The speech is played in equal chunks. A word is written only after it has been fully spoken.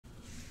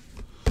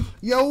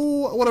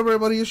Yo, what up,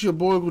 everybody? It's your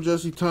boy, Uncle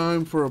Jesse.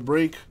 Time for a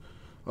break.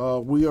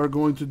 We are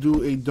going to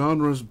do a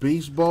Donruss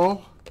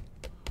baseball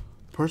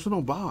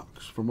personal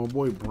box for my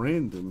boy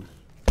Brandon.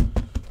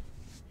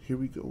 Here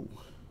we go.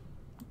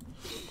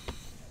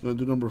 Gonna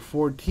do number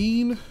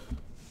 14.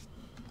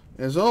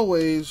 As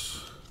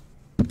always,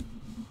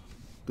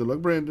 good luck,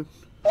 Brandon.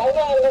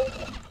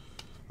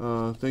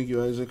 Thank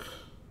you, Isaac.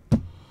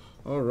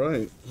 All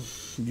right,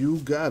 you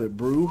got it,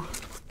 bro.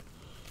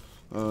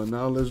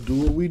 Now let's do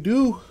what we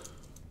do.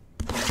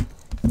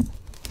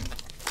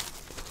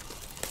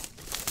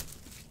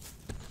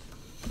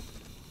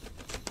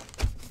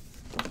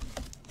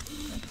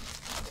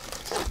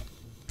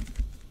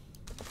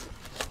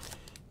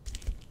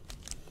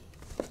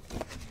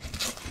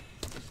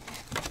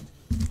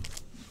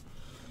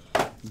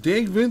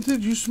 Dang,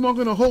 Vintage, you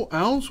smoking a whole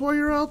ounce while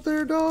you're out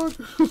there, dog?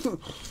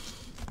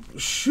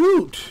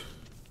 Shoot.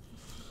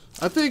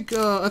 I think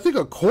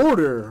a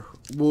quarter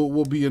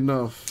will be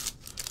enough.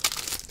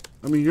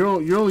 I mean, you're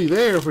only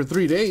there for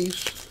 3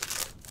 days.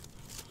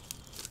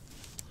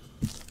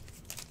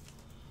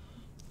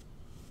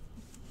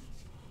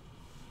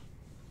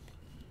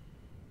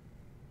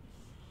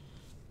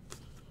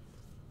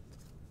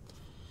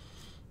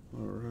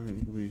 All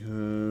right, we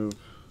have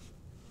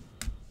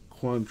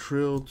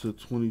Quantrill to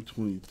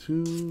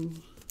 2022.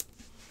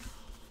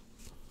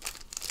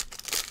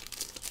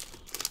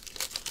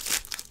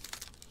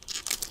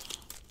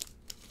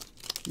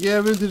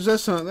 Yeah, Vintage, that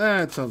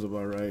sounds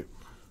about right.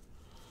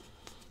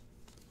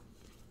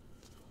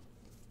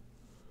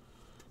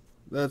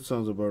 That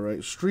sounds about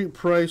right. Street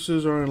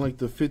prices are in like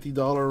the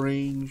 $50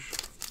 range.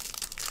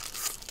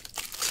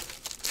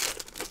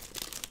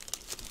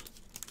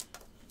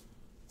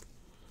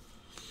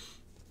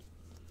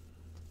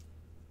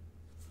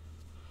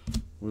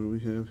 What do we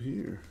have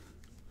here?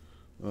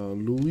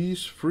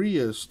 Luis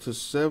Frias to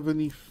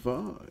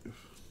 75.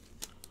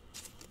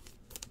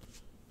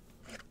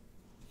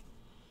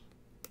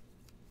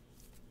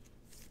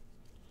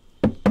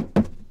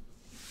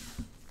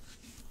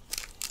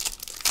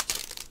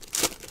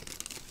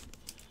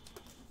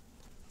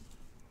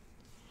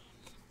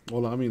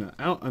 Well, I mean,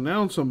 an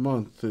ounce a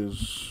month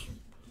is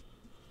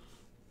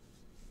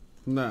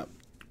not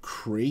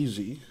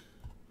crazy.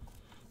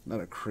 Not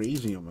a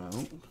crazy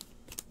amount.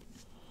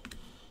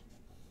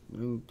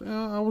 And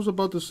I was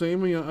about the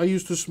same. I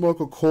used to smoke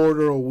a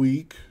quarter a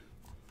week.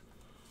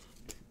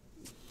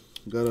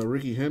 Got a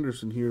Ricky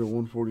Henderson here to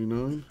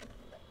 149.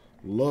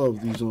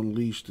 Love these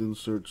Unleashed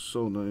inserts.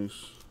 So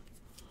nice.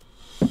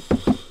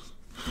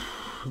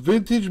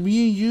 Vintage,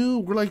 me and you,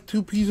 we're like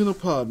two peas in a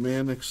pod,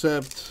 man.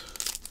 Except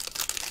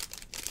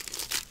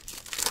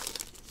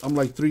I'm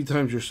like 3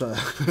 times your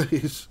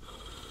size.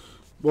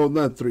 Well,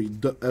 not 3,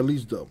 at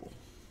least double.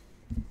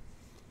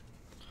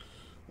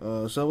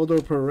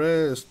 Salvador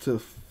Perez to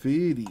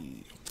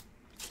 50.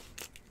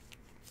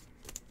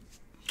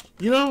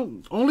 You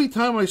know, only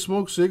time I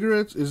smoke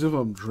cigarettes is if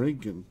I'm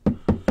drinking.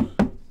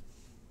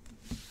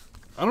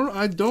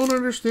 I don't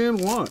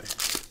understand why.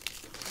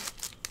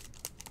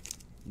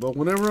 But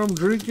whenever I'm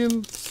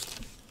drinking,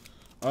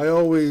 I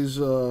always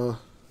bum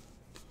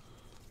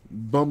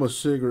a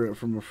cigarette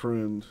from a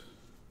friend.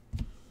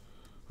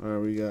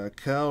 Alright, we got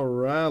Cal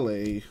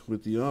Raleigh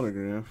with the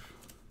autograph.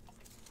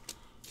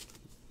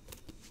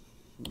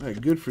 Alright,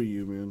 good for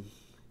you, man.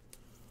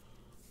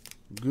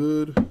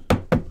 Good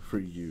for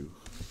you.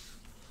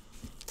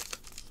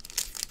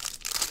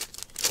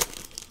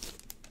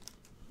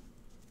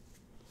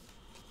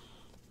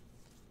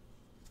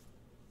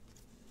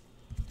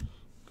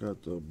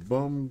 Got the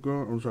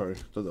Bumgarner. I'm sorry, I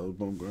thought that was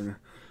Bumgarner.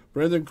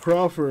 Brandon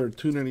Crawford,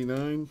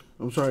 299.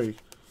 I'm sorry,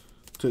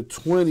 to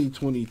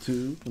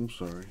 2022. I'm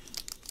sorry.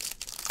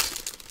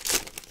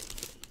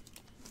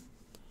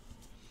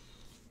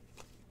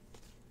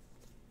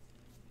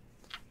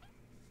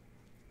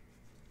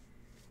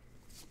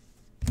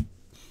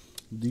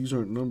 These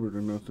aren't numbered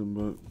or nothing,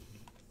 but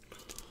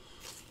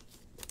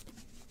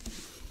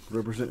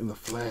representing the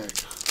flag.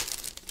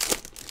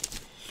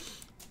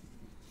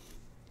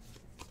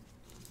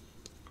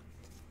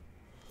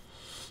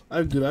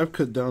 I've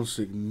cut down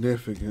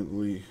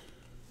significantly.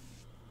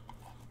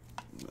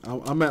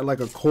 I'm at like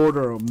a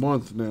quarter a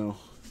month now.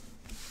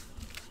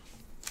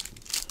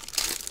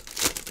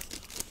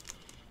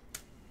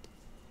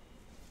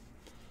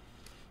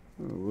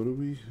 What do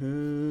we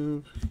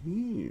have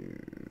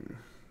here?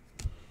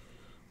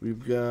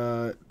 We've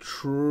got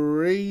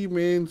Trey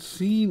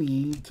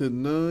Mancini to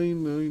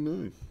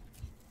 999.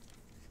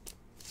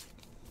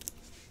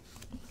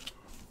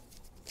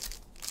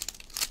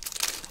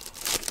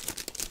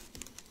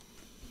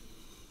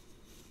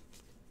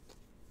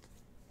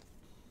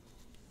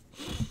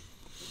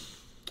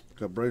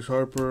 Got Bryce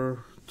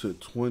Harper to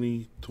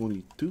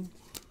 2022.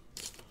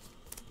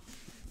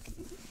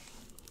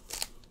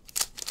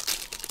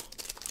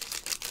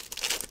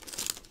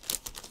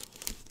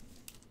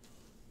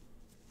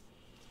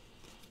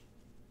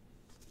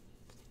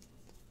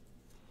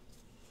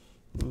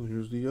 Oh,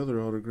 here's the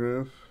other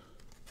autograph.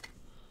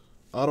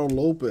 Otto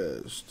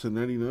Lopez to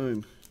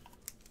 99.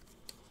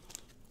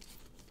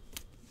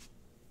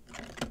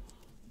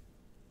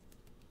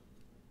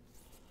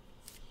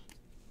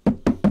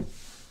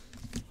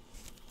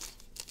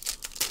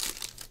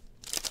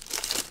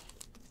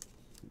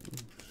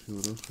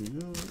 what else we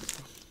got.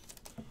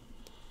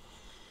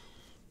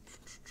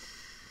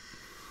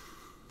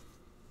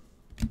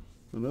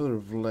 Another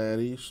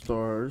Vladdy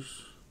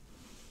stars.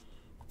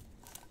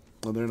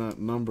 Well, they're not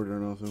numbered or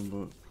nothing,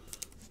 but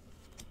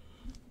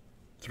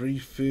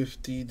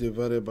 350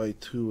 divided by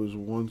 2 is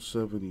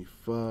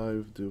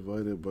 175.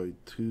 Divided by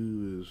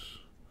 2 is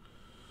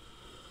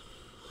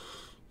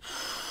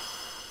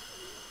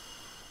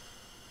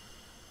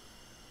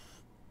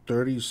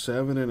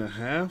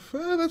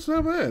 37.5. That's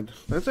not bad.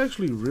 That's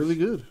actually really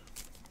good.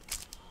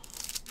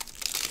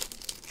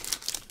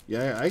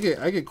 Yeah, I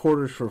get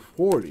quarters for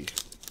 40.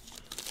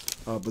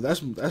 But that's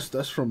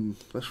from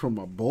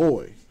my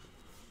boy.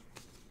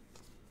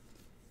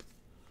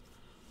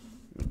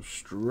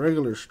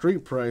 Regular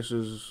street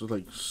prices is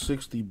like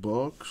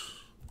 $60,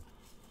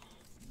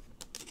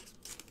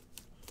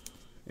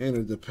 and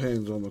it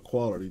depends on the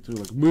quality too.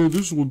 Like, man,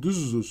 this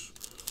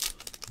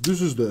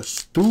is the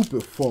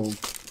stupid funk,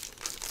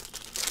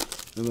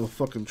 and they'll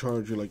fucking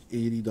charge you like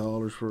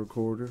 $80 for a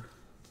quarter.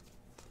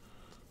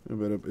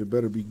 It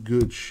better be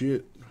good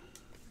shit.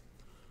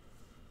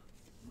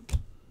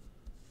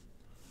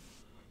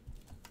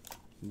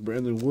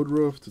 Brandon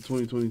Woodruff to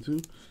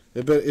 2022.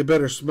 It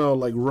better smell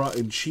like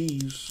rotten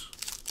cheese.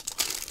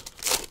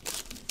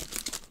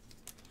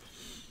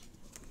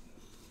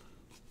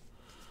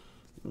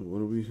 What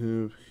do we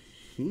have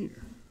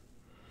here?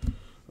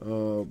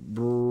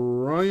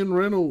 Brian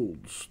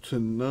Reynolds to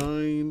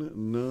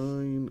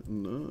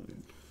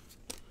 999.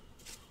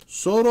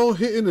 Soto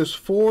hitting his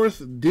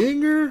 4th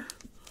dinger.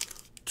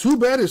 Too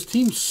bad his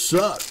team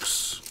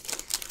sucks.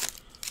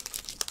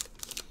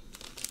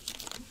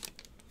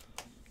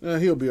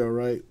 He'll be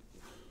alright.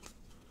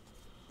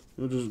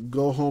 He'll just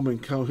go home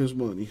and count his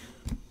money.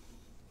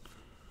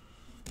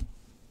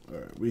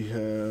 Alright, we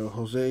have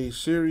Jose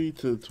Siri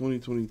to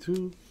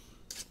 2022.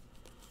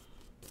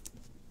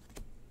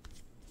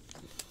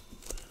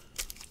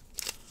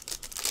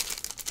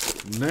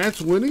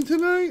 Nats winning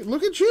tonight?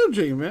 Look at you,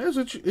 J-Maz.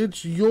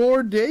 It's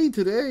your day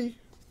today.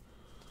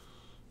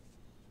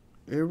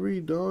 Every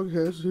dog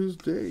has his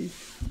day.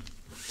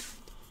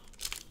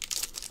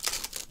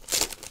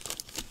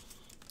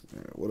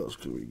 Alright, what else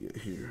can we get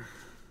here?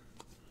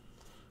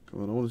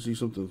 Come on, I want to see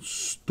something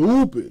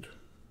stupid.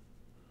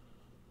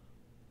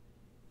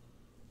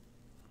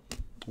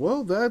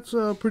 Well, that's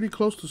pretty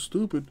close to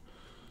stupid.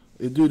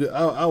 Dude,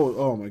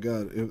 oh my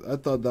god. I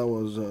thought that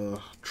was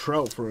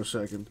Trout for a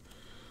second.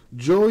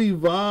 Joey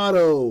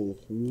Votto,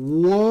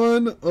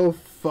 1 of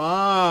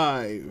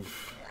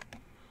 5.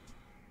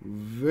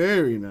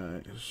 Very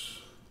nice.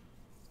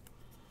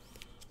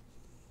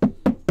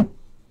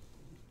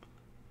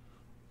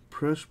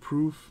 Press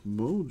Proof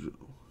Mojo.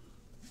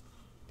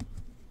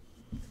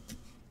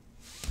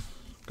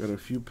 Got a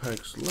few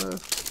packs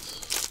left.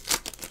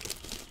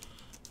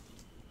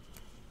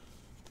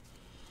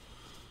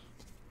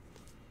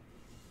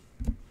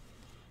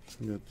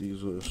 Got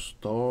these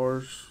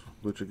stars,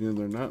 which again,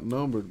 they're not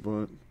numbered,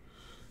 but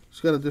it's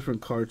got a different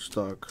card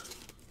stock.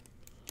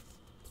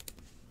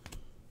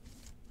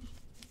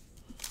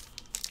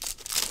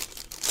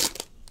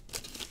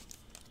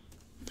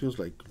 Feels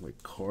like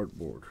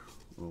cardboard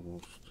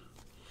almost.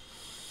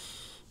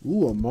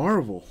 Ooh, a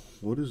Marvel.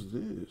 What is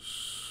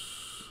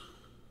this?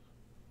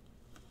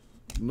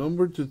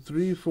 Numbered to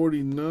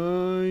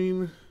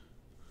 349.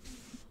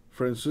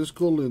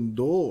 Francisco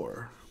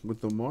Lindor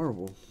with the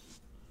Marvel.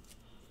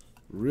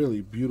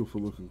 Really beautiful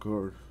looking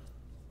card.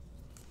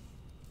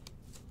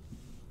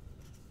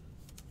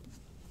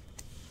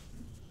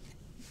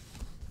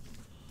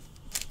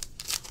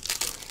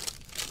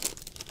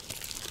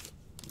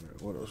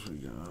 Alright, what else we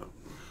got?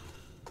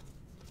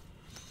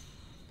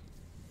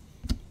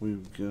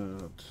 We've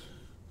got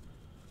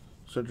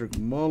Cedric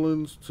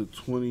Mullins to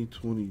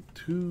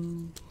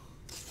 2022.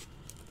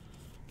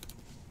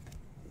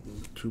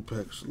 2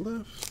 packs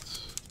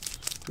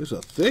left. There's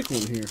a thick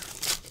one here.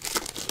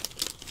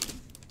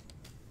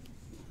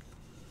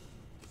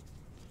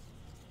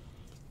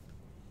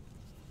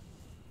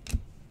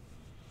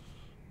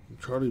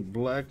 Charlie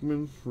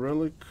Blackmon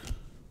relic.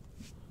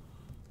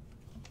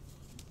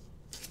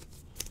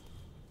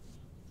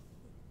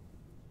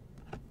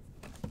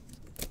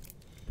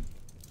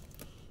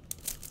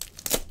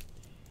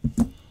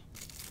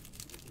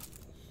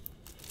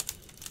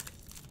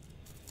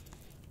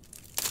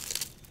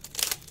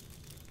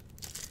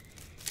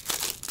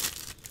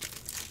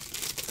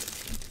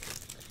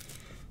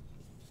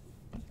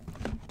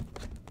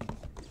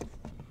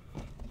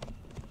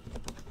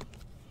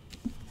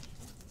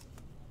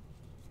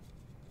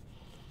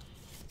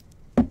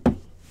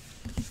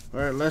 All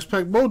right, last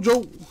pack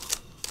mojo.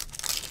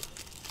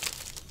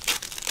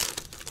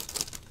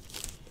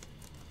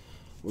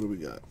 What do we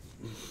got?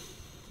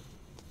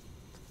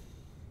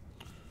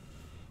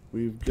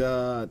 We've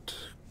got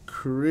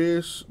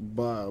Chris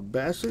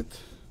Bassett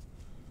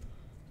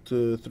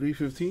to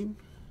 315.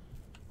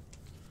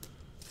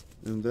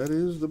 And that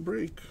is the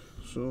break.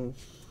 So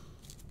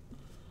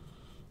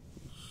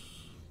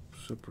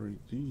let's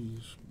separate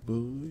these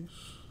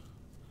boys.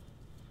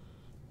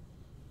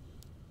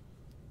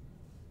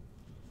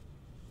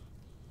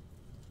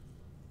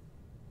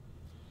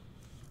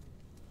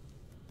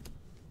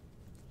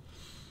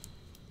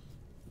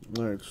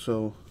 All right,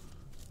 so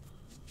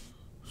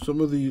some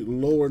of the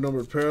lower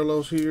numbered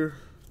parallels here.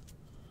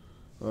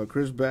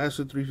 Chris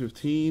Bassett,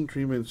 315.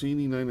 Trey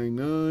Mancini,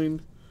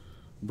 999.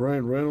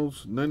 Brian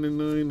Reynolds,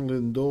 999.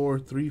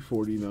 Lindor,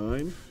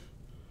 349.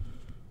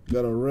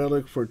 Got a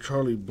relic for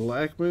Charlie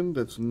Blackmon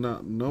that's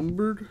not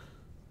numbered.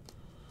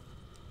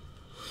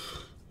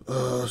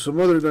 Some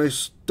other nice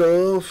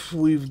stuff.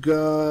 We've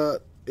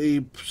got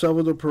a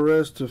Salvador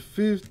Perez to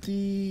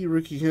 50.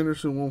 Ricky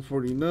Henderson,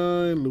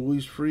 149.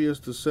 Luis Frias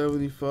to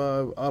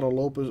 75. Otto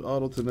Lopez,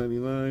 auto to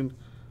 99.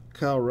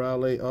 Kyle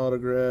Raleigh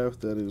autograph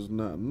that is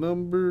not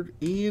numbered.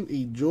 And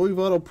a Joey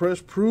Votto press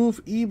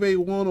proof eBay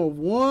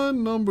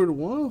 101, numbered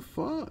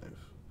 105.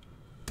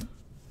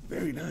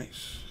 Very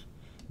nice.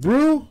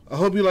 Brew, I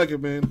hope you like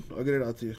it, man. I'll get it out to you.